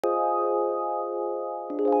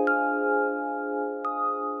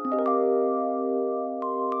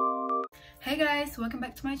Hey guys, welcome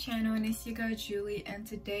back to my channel, and it's your girl Julie, and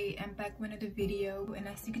today I'm back with another video. And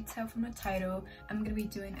as you can tell from the title, I'm gonna be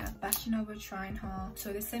doing a Fashion Nova try-on haul.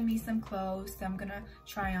 So they sent me some clothes that I'm gonna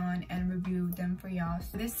try on and review them for y'all.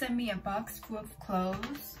 So they sent me a box full of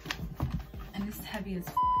clothes, and it's heavy as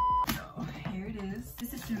so here it is.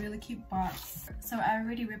 This is a really cute box. So I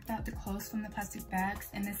already ripped out the clothes from the plastic bags,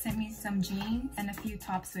 and they sent me some jeans and a few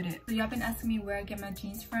tops with it. So y'all been asking me where I get my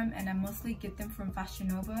jeans from, and I mostly get them from Fashion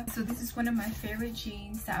Nova. So this is one of my favorite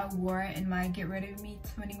jeans that I wore in my Get Ready With Me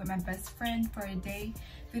 20 with my best friend for a day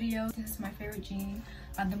video. This is my favorite jean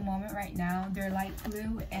at the moment right now. They're light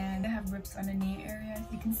blue and they have rips on the knee area,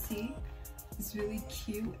 as you can see. It's really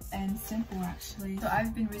cute and simple actually. So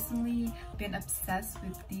I've been recently obsessed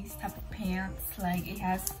with these type of pants. Like, it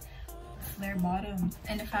has flare bottom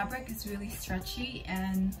and the fabric is really stretchy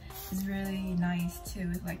and it's really nice too.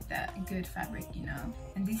 It's like that good fabric, you know.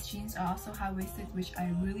 And these jeans are also high-waisted, which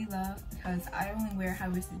I really love because I only wear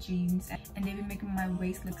high-waisted jeans and they've been making my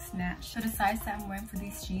waist look snatched. So the size that I'm wearing for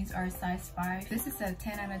these jeans are a size 5. This is a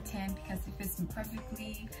 10 out of 10 because it fits me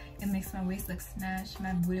perfectly. It makes my waist look snatched,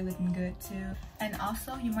 my booty looking good too. And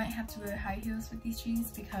also you might have to wear high heels with these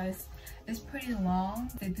jeans because it's pretty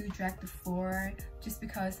long. They do drag the floor just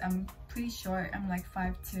because I'm pretty short. I'm like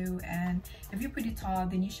 5'2", and if you're pretty tall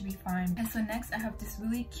then you should be fine. And so next I have this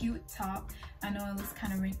really cute top. I know it looks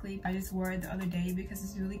kind of wrinkly. I just wore it the other day because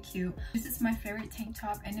it's really cute. This is my favorite tank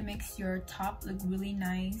top and it makes your top look really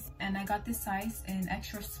nice. And I got this size in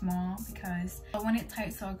extra small because I want it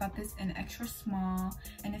tight, so I got this in extra small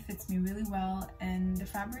and it fits me really well, and the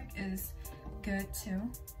fabric is good too.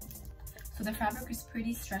 So the fabric is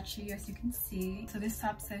pretty stretchy, as you can see. So this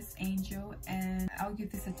top says Angel, and I'll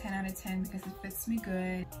give this a 10 out of 10 because it fits me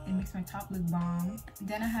good. It makes my top look bomb.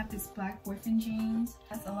 Then I have this black boyfriend jeans.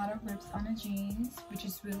 It has a lot of rips on the jeans, which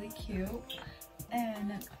is really cute.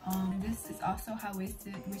 And this is also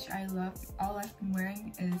high-waisted, which I love. All I've been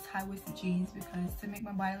wearing is high-waisted jeans because to make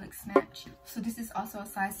my body look snatched. So this is also a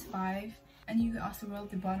size 5, and you can also roll up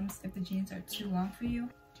the bottoms if the jeans are too long for you.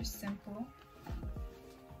 Just simple.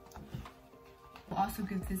 I'll also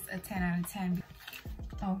give this a 10 out of 10.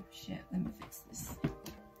 Oh shit, let me fix this.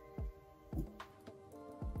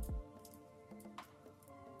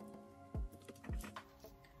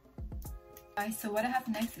 Alright, so what I have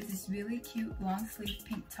next is this really cute long sleeve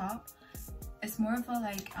pink top. It's more of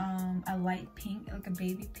a a light pink, like a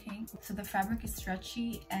baby pink. So the fabric is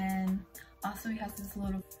stretchy, and also it has this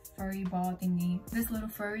little furry ball thingy. This little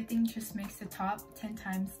furry thing just makes the top 10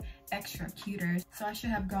 times extra cuter. So I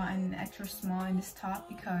should have gotten an extra small in this top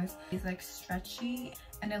because it's like stretchy,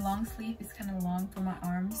 and the long sleeve is kind of long for my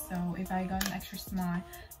arms. So if I got an extra small,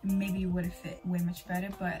 maybe it would have fit way much better.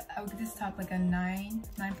 But I would give this top like a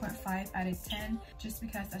 9.5 out of 10 just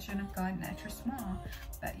because I shouldn't have gotten an extra small.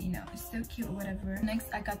 But you know, it's still cute or whatever. Next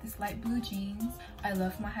I got this light blue jeans. I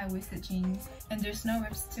love my high-waisted jeans and there's no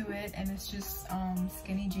rips to it, and it's just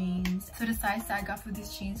skinny jeans. So the size that I got for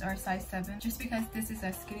these jeans are a size 7 just because this is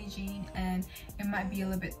a skinny jean and it might be a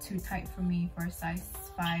little bit too tight for me for a size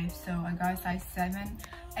 5. So I got a size 7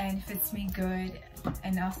 and it fits me good,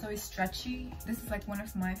 and also it's stretchy. This is like one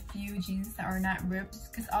of my few jeans that are not ripped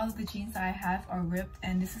because all of the jeans that I have are ripped,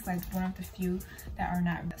 and this is like one of the few that are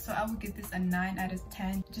not ripped. So I would give this a 9 out of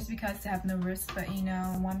 10 just because they have no rips. But you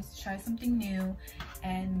know, I wanted to try something new,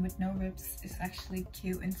 and with no rips it's actually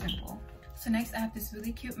cute and simple. So next I have this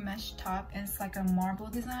really cute mesh top, and it's like a marble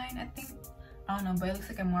design, I think. I don't know, but it looks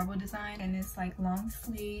like a marble design, and it's like long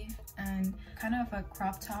sleeve and kind of a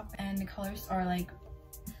crop top, and the colors are like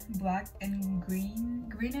black and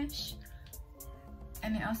greenish.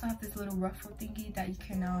 And they also have this little ruffle thingy that you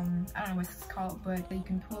can I don't know what it's called, but you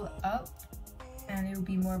can pull up and it will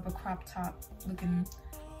be more of a crop top looking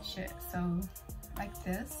shit. So like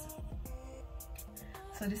this.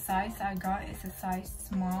 So the size I got is a size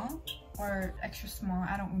small or extra small,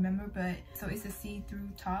 I don't remember, but so it's a see-through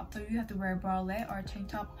top, so you have to wear a bralette or a tank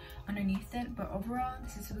top underneath it. But overall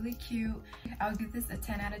this is really cute. I'll give this a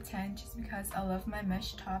 10 out of 10 just because I love my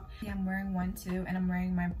mesh top. Yeah, I'm wearing one too, and I'm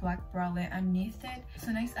wearing my black bralette underneath it.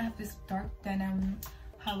 So next I have this dark denim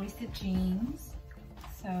high-waisted jeans.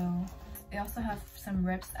 So they also have some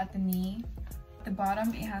rips at the knee. The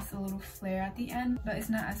bottom, it has a little flare at the end, but it's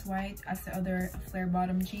not as wide as the other flare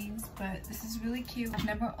bottom jeans. But this is really cute. I've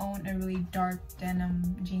never owned a really dark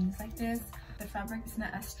denim jeans like this. The fabric is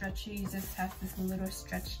not as stretchy, it just has this little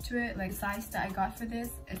stretch to it. Like the size that I got for this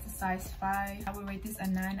is a size 5. I would rate this a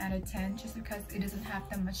 9 out of 10 just because it doesn't have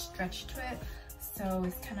that much stretch to it. so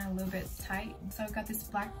it's kind of a little bit tight. So I got this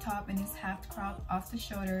black top and it's half crop off the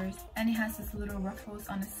shoulders, and it has this little ruffles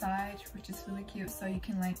on the side, which is really cute. So you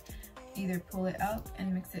can like either pull it up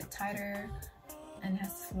and makes it tighter, and it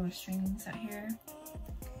has this little strings out here.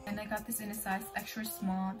 And I got this in a size extra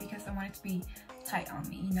small because I want it to be tight on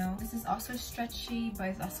me, you know. This is also stretchy, but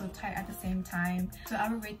it's also tight at the same time. So I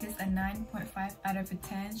would rate this a 9.5 out of a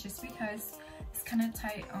 10 just because it's kind of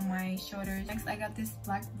tight on my shoulders. Next, I got this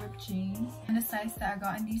black ripped jeans, and the size that I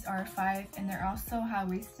got in these are 5, and they're also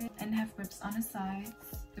high-waisted and have rips on the sides.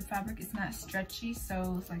 The fabric is not stretchy,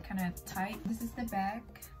 so it's like kind of tight. This is the back.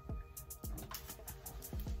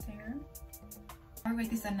 There. I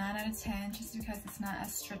rate this a 9 out of 10 just because it's not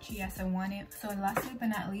as stretchy as I wanted. So lastly but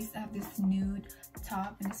not least, I have this nude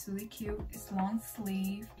top, and it's really cute. It's long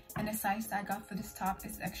sleeve, and the size that I got for this top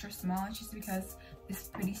is extra small just because it's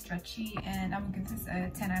pretty stretchy, and I'm gonna give this a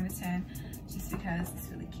 10 out of 10 just because it's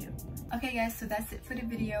really cute. Okay guys, so that's it for the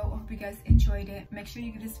video. I hope you guys enjoyed it. Make sure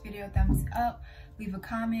you give this video a thumbs up, leave a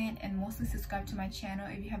comment, and mostly subscribe to my channel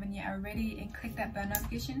if you haven't yet already, and click that bell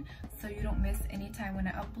notification so you don't miss any time when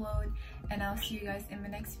I upload. And I'll see you guys in the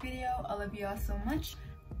next video. I love you all so much.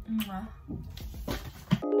 Mwah.